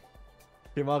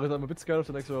 Okay, Marius, I'm a bit scared of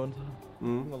the next round.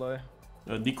 Mm. Not gonna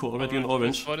lie. Nico already in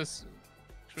orange.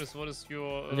 Chris, what is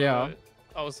your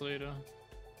Ausrede?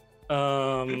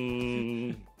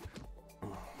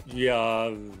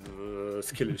 Yeah,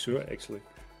 skill issue actually.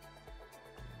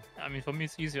 I mean, for me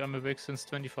it's easy. I'm awake since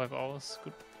 25 hours.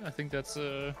 Good. I think that's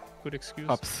a good excuse.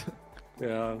 Ups.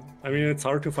 Yeah, I mean it's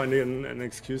hard to find an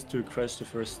excuse to crash the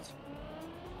first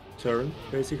turn,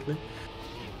 basically.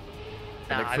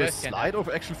 Like first slide or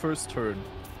actual first turn?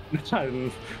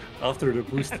 And after the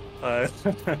boost,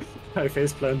 I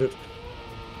face planted.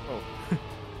 Oh.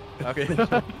 Okay.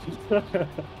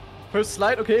 First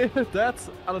slide, okay. That's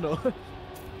I don't know.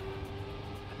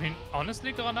 I mean,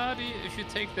 honestly, GranaDy, if you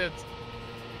take that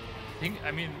thing,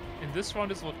 I mean, in this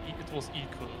round it was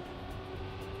equal.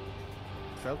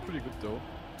 Felt pretty good though.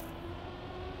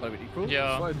 I mean, equal?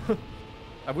 Yeah. It's fine.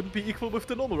 I wouldn't be equal with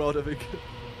the normal round, I think.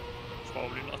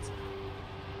 Probably not.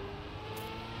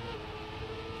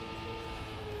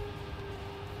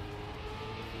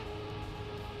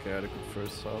 Okay, I had a good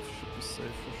first half. Should be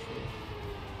safe for sure.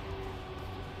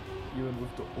 Even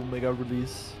with the Omega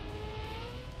release.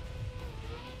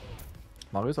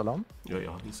 Marius, alarm?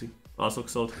 Ja, easy.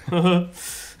 Asox out.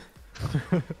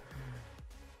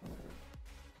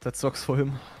 That sucks for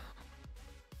him.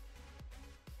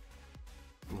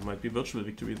 Might be virtual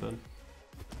victory then.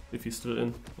 If he's still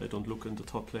in. I don't look in the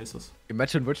top places.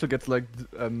 Imagine Virtual gets like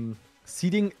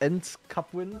seeding and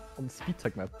cup win on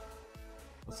SpeedTech map.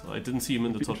 So I didn't see him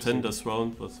in the top 10 this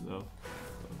round, but yeah.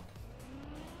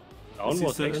 Down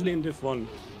was actually in Div 1.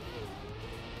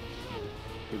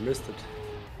 We missed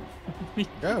it.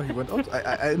 Yeah, he went out.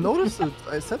 I noticed it.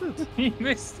 I said it. He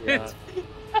missed it.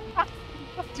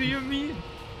 What do you mean?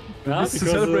 Yeah, To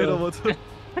celebrate or what?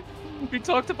 We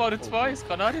talked about it twice.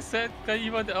 GranaDy said he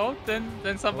went out,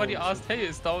 then somebody asked,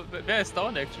 hey, where is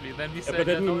down actually? Then we said, but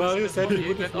then Marius said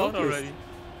he went out already.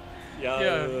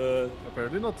 Yeah.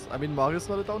 Apparently not. I mean, Marius is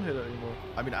not a downhitter anymore.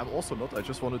 I mean, I'm also not. I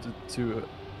just wanted to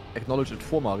acknowledge it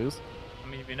for Marius. I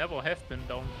mean, we never have been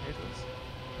down hitters.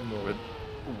 No. Wait,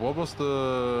 what was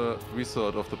the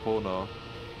result of the poll now?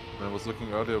 When I was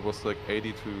looking earlier, it was like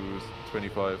 80 to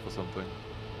 25 or something.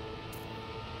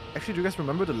 Actually, do you guys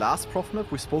remember the last prof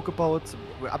map we spoke about?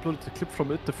 We uploaded the clip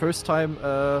from it the first time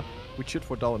we cheered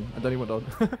for down, and then he went down.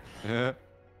 Yeah.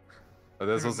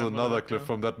 There's also another clip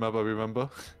from that map I remember.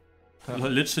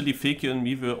 Literally, Fekir and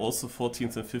me were also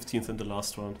 14th and 15th in the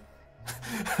last round.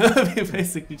 We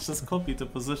basically just copied the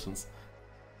positions.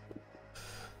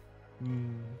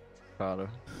 Schade.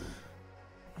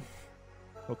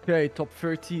 Okay, top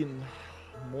 13.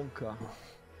 Monka.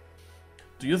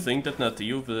 Do you think that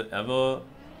Nadeo will ever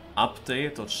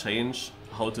update or change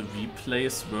how the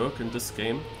replays work in this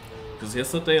game? Because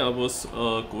yesterday I was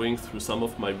going through some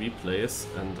of my replays,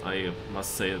 and I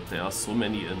must say that there are so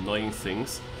many annoying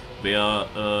things where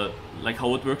like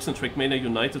how it works in Trackmania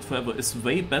United Forever is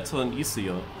way better and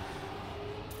easier.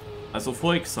 Also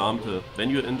for example, when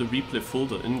you're in the replay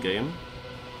folder in-game,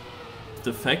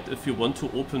 the fact if you want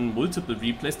to open multiple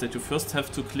replays that you first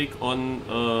have to click on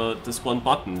this one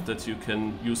button that you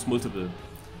can use multiple.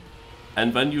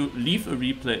 And when you leave a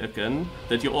replay again,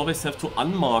 that you always have to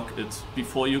unmark it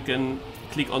before you can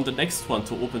click on the next one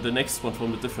to open the next one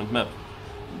from a different map.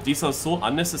 These are so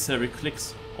unnecessary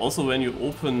clicks. Also when you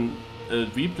open a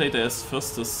replay, there's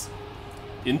first this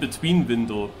in-between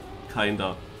window,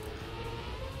 kinda.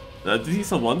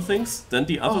 These are one things, then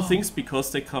the other things, because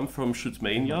they come from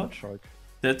Shootmania,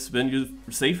 that when you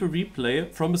save a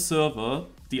replay from a server,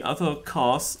 the other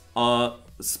cars are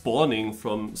spawning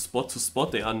from spot to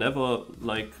spot. They are never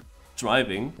like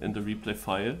driving in the replay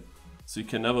file, so you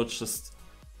can never just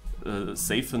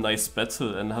save a nice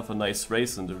battle and have a nice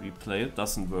race in the replay. It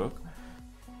doesn't work.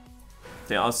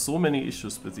 There are so many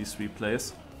issues with these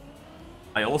replays.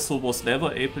 I also was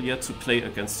never able yet to play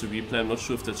against the replay. I'm not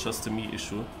sure if that's just a me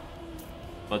issue,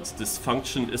 but this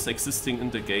function is existing in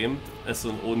the game as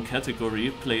an own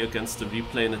category, play against the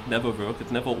replay, and it never worked.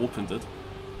 It never opened it.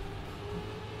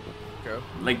 Okay.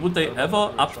 Like, would they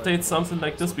ever update something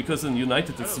like this? Because in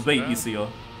United it's way easier.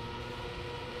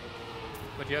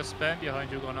 But you have spam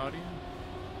behind you, GranaDy.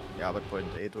 Yeah, but 0.8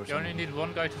 or something. You only need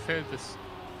one guy to fail this.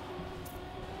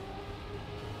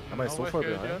 Am I so far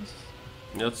behind?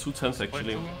 Yeah, 2 times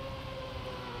actually.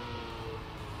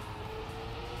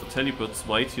 So Telebird's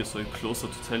white here, so you're closer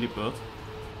to Telebird.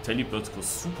 Telebird goes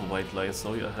super white lines,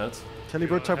 now you're ahead.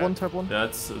 Telebird type 1, type 1? Yeah,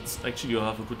 it's actually you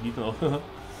have a good lead now. Yeah,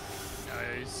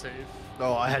 he's safe.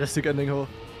 Oh, I had a sick ending, ho.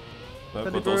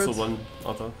 But also one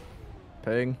other.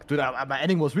 Peng. Dude, my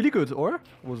ending was really good, or? It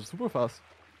was super fast.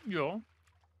 Yeah.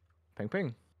 Peng,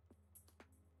 peng.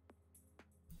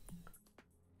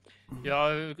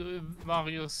 Yeah,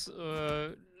 Marius,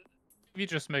 we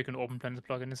just make an open planet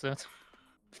plugin instead.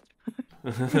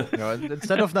 Yeah,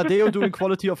 instead of Nadeo doing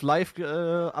quality of life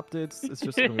updates, it's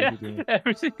just gonna be doing it.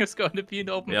 Everything is gonna be an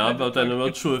open Yeah, planet but I'm plugin.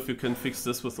 not sure if you can fix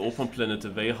this with OpenPlanet,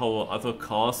 the way how other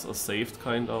cars are saved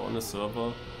kinda on a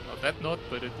server. That not,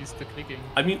 but at least the clicking.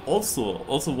 I mean,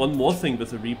 also one more thing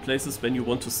with the replays is when you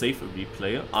want to save a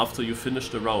replay after you finish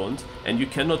the round, and you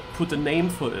cannot put a name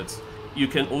for it. You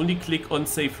can only click on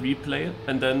save replay,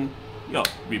 and then, yeah,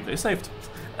 replay saved.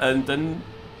 And then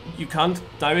you can't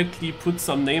directly put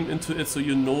some name into it so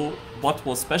you know what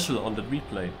was special on the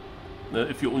replay.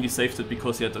 If you only saved it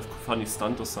because you had a funny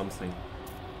stunt or something.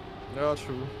 Yeah,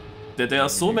 true. There are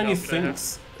so many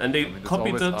things, and they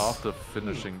copied it's it. always after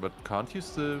finishing, but can't you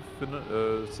still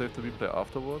save the replay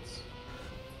afterwards?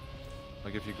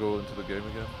 Like if you go into the game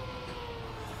again?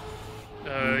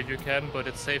 You can, but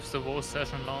it saves the whole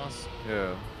session loss.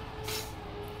 Yeah.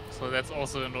 So that's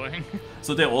also annoying.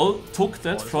 So they all took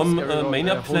that from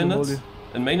Mania Planet,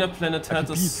 and Mania Planet had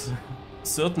a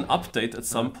certain update at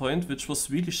some point, which was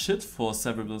really shit for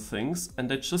several things, and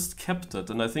they just kept it.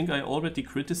 And I think I already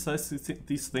criticized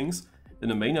these things in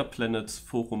a Mania Planet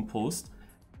forum post,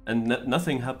 and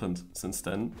nothing happened since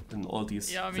then in all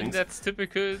these Yeah, I mean things. that's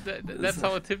typical. That's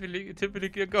how it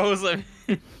typically goes. I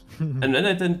mean. And when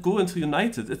I then go into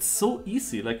United, it's so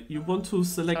easy. Like you want to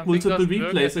select Something multiple doesn't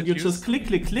work replays, as and it you just used.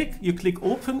 click. You click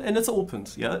open, and it's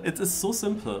opened. Yeah, it is so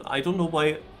simple. I don't know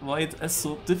why it is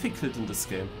so difficult in this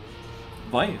game.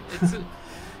 Why?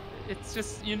 It's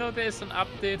just, you know, there's an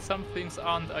update. Some things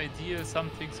aren't ideal. Some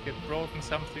things get broken.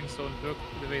 Some things don't work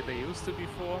the way they used to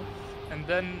before. And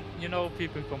then, you know,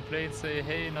 people complain, say,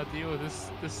 hey, Nadeo,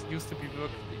 this used to be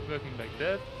working like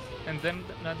that. And then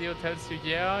Nadeo tells you,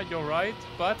 yeah, you're right,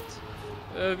 but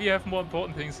we have more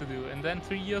important things to do. And then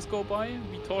 3 years go by,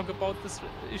 we talk about this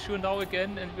issue now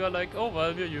again, and we are like, oh,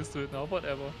 well, we're used to it now,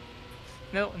 whatever.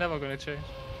 No, never gonna change.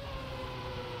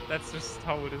 That's just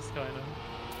how it is, kind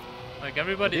of. Like,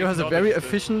 everybody Nadeo has a very acknowledges it.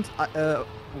 efficient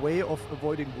way of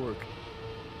avoiding work.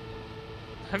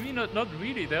 I mean, not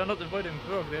really. They're not avoiding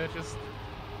work. They're just,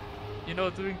 you know,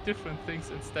 doing different things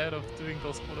instead of doing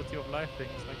those quality of life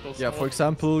things, like those. Yeah, small for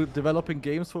example, developing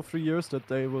games for 3 years that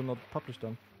they will not publish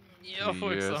them. things. Yeah,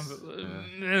 for Yes,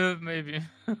 example, maybe.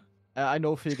 I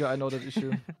know, Figure, I know that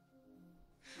issue.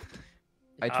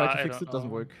 I tried to fix don't it, doesn't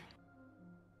know. work.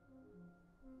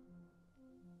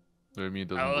 What do you mean it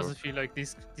doesn't I also work? feel like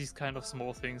these kind of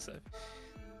small things.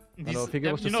 know,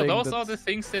 Figure was you just know, saying those that- are the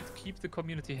things that keep the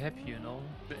community happy. You know,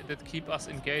 that keep us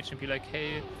engaged and be like,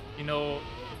 hey, you know,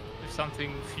 if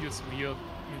something feels weird,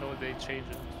 you know, they change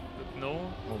it. But no,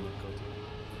 Oh my god.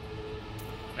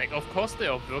 like of course they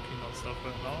are working on stuff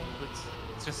right now, but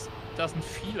it just doesn't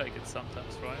feel like it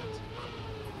sometimes, right?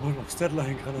 Almost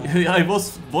deadline, GranaDy. Yeah, I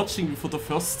was watching you for the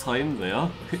first time there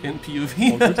in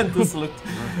POV, and this looked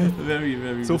very,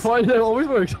 very. So far, it always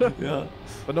worked. Yeah.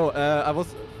 But no,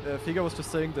 Figure was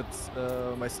just saying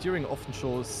that my steering often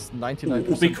shows 99%.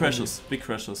 Oh, big crashes, big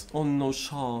crashes. Oh no,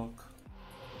 shark.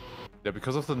 Yeah,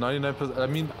 because of the 99%. I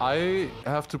mean, I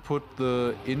have to put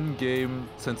the in-game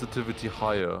sensitivity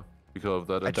higher because of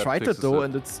that. I And that tried it fixes though,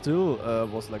 and it still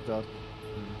was like that.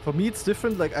 For me, it's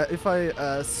different. Like if I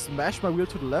smash my wheel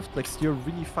to the left, like steer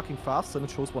really fucking fast, then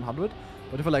it shows 100.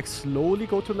 But if I like slowly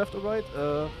go to left or right,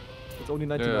 it's only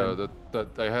 99. Yeah, that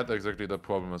I had exactly that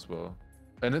problem as well.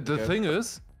 And the Okay. thing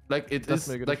is, like it Does is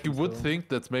make a like you difference, would though. think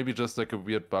that's maybe just like a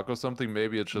weird bug or something.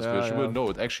 Maybe it's just Yeah, visual. yeah. No,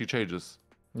 it actually changes.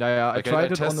 Yeah, Like, I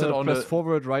tried it on tested the on press a-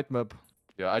 forward right map.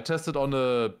 Yeah, I tested on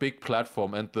a big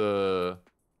platform and the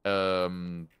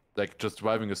like just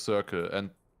driving a circle, and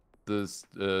the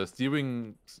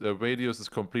steering radius is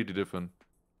completely different.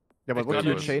 Yeah, but Like what do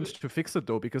you that. change to fix it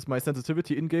though? Because my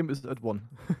sensitivity in game is at 1.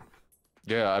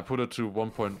 Yeah, I put it to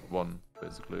 1.1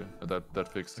 basically, and that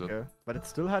fixed it. Okay. But it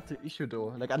still had the issue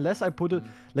though. Like unless I put it,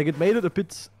 like it made it a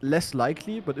bit less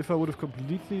likely. But if I would have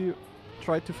completely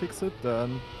tried to fix it,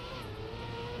 then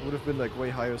it would have been like way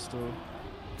higher still.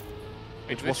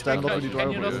 Wait, was which then way not can, really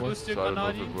can you not drivable. boost your So I don't know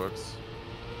if GranaDy? it works.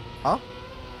 Huh?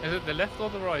 Is it the left or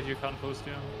the right you can't boost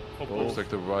your? Or Looks both? like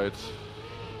the right.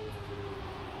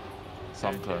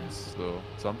 Sometimes though.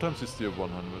 Sometimes you steer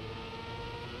 100.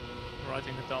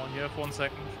 Writing it down. You have 1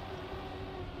 second.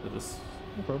 That is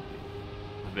Okay.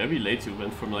 very late. You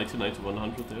went from 99 to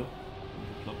 100 there. In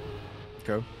the club.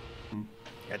 Okay. Hmm.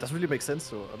 Yeah, it doesn't really make sense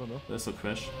though. I don't know. There's a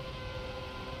crash.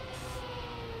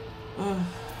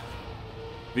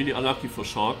 Really unlucky for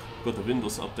Shark. Got a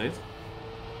Windows update.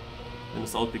 And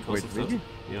it's out because Wait, of really?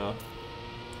 that. Yeah.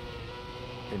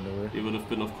 In no way. He would have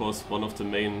been, of course, one of the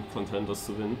main contenders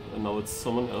to win, and now it's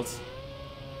someone else.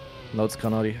 Now it's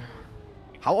GranaDy.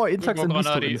 How are Intax and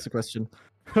Visto in is the question.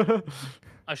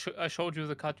 I showed you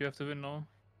the cut you have to win now.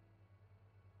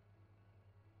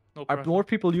 No Are pressure. more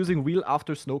people using wheel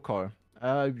after snow car?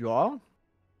 Yeah.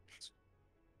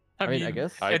 I mean, I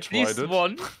guess. I at tried least it.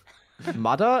 one.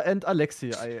 Mada and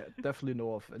Alexi, I definitely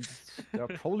know of. And there are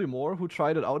probably more who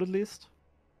tried it out at least.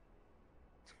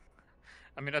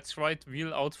 I mean, I tried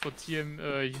wheel out for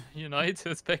TM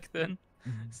United back then.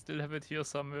 Still have it here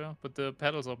somewhere, but the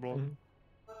pedals are broken.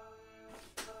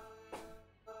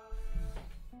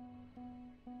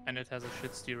 And it has a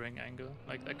shit steering angle.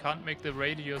 Like, I can't make the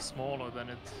radius smaller than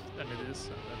it is,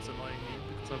 and that's annoying me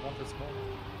because I want it smaller.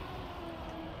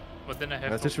 But then I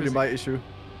have That's no literally my issue.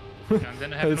 and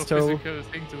then I have no It's terrible. physical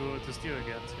thing to steer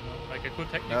against, you know? Like, I could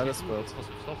technically Yeah, that's do bad. it with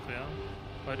software,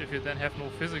 but if you then have no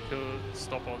physical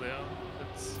stopper there,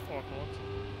 it's awkward.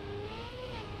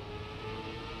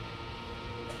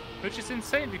 Which is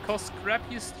insane, because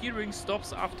Scrappy steering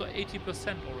stops after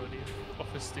 80% already of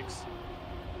his sticks.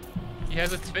 He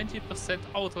has a 20%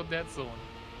 out of that zone.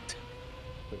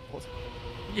 What?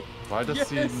 Yeah. Why does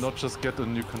he Yes. not just get a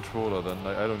new controller then?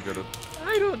 I don't get it.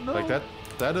 I don't know. Like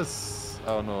that is,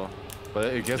 I don't know. But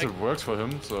I guess it works for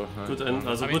him, so. Good end,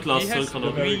 also I mean, good last he has still a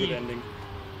A very GranaDy. good ending.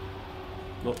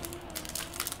 No.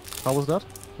 How was that?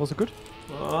 Was it good?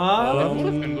 Ah,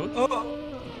 Been good.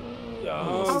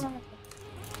 Yeah,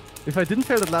 If I didn't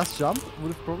fail that last jump, I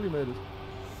would have probably made it.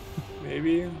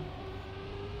 maybe.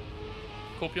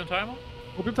 Copium timer?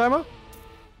 Opium timer?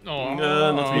 No.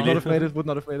 Not Would really. not have made it, would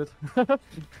not have made it.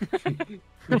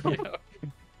 Yeah.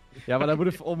 Yeah, but I would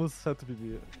have almost had to be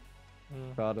the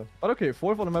Schade. But okay,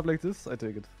 fourth on a map like this, I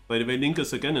take it. By the way, Link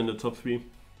is again in the top 3.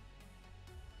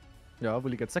 Yeah,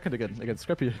 will he get second again? Against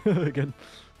Scrappy again?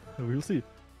 We'll see.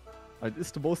 It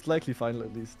is the most likely final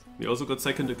at least. We also got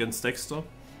second against Dexter.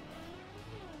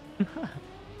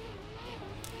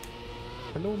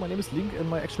 Hello, my name is Link and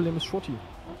my actual name is Shorty.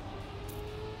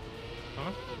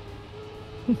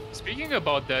 Speaking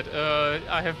about that,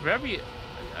 I have very...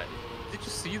 did you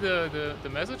see the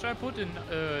message I put in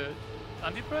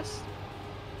Antipress?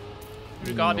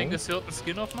 Regarding No. a certain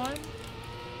skin of mine?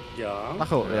 Yeah.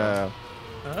 Ach oh, yeah.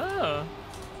 Ah,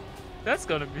 that's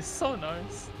gonna be so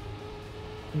nice.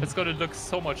 It's gonna look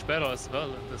so much better as well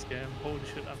in this game. Holy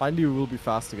shit. I'm Finally we will be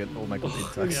fast again. Oh my god,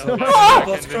 Intax. yeah, okay, Ah, I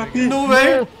that's can win crappy. again. No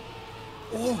way!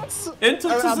 I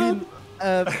Intax mean,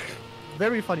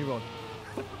 very funny round.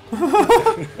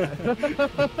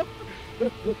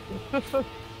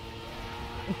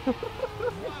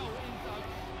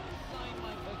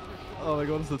 Oh my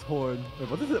god, what is that horn? Wait,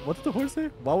 what is it? What did the horn say?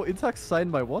 Wow, Intax signed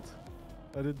my what?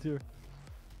 I didn't hear.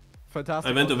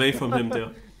 Fantastic. I went away from him there.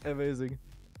 Amazing.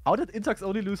 How did Intax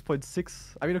only lose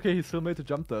 0.6? I mean, okay, he still made the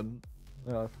jump then.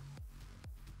 Yeah.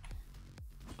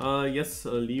 Yes,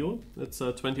 Leo, it's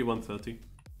 21:30.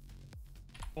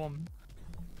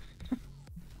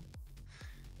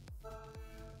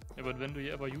 Yeah, but when do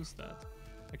you ever use that?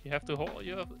 Like you have to hold.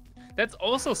 You have. That's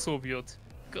also so weird,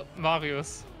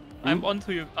 Marius. I'm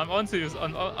onto you. I'm onto you.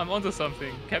 I'm onto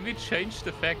something. Can we change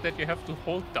the fact that you have to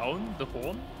hold down the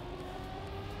horn?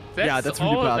 Yeah, that's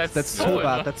really bad. That's so bad.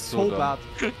 annoying. That's so bad.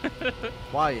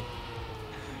 Why?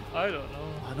 I don't know.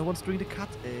 Oh, no one's doing the cut.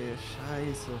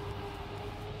 Scheiße.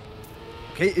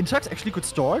 Okay, Intax actually could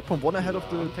start from one ahead of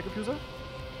the tech abuser.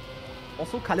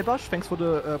 Also, Calibash, thanks for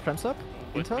the prem sub.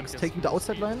 Intax taking the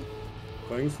outside line.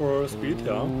 Going for speed,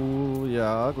 yeah. Ooh,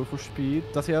 yeah, go for speed.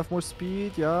 Does he have more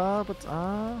speed? Yeah, but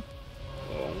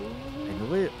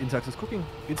anyway, Intax is cooking.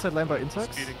 Inside line by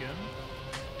Intax. Speed again.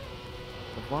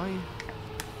 But why?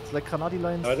 It's like GranaDy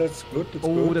lines. Yeah, that's good. That's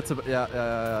Oh, good. that's a yeah.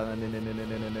 No.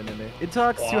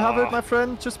 Intax, you have it, my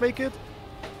friend. Just make it.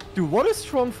 Dude, what a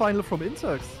strong final from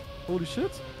Intax. Holy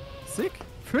shit. Sick.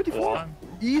 34.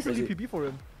 Easily Crazy. PB for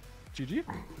him. GG.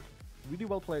 Really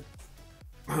well played.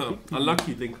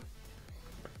 Unlucky, Link.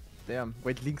 Damn.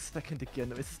 Wait, Link's second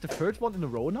again. Is this the third one in a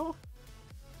row now?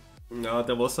 Yeah,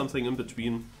 there was something in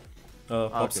between.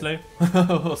 Bobsleigh.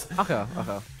 Ach ja.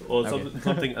 Or Okay.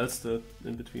 something else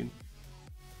in between.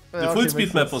 The Yeah, full okay, speed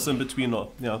makes map sense. was in between,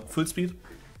 or yeah, full speed.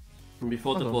 And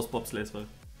before that Okay. was Bobsleigh as well.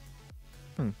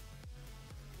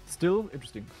 Still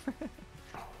interesting.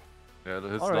 Yeah,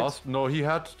 his Alright. last. No, he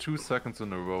had 2 seconds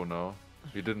in a row now.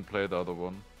 He didn't play the other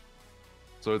one.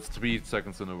 So it's 3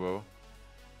 seconds in a row.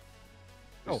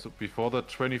 Oh. So before the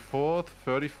 24th,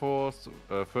 34th,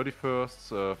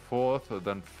 31st, 4th,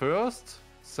 then 1st,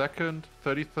 2nd,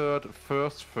 33rd,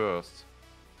 1st.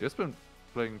 He's been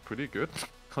playing pretty good,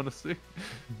 honestly.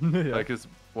 Yeah. Like his.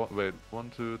 Wait, 1,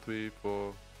 2, 3,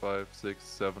 4, 5, 6,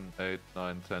 7, 8,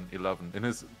 9, 10, 11. In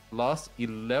his last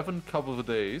 11 couple of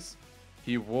days,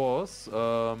 he was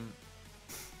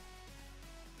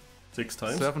 6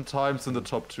 times? 7 times in the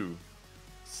top 2.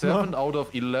 7 out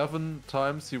of 11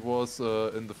 times he was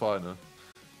in the final.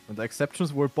 And the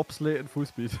exceptions were bobsleigh and full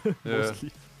speed, Yeah.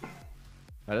 mostly.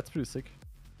 Yeah, that's pretty sick.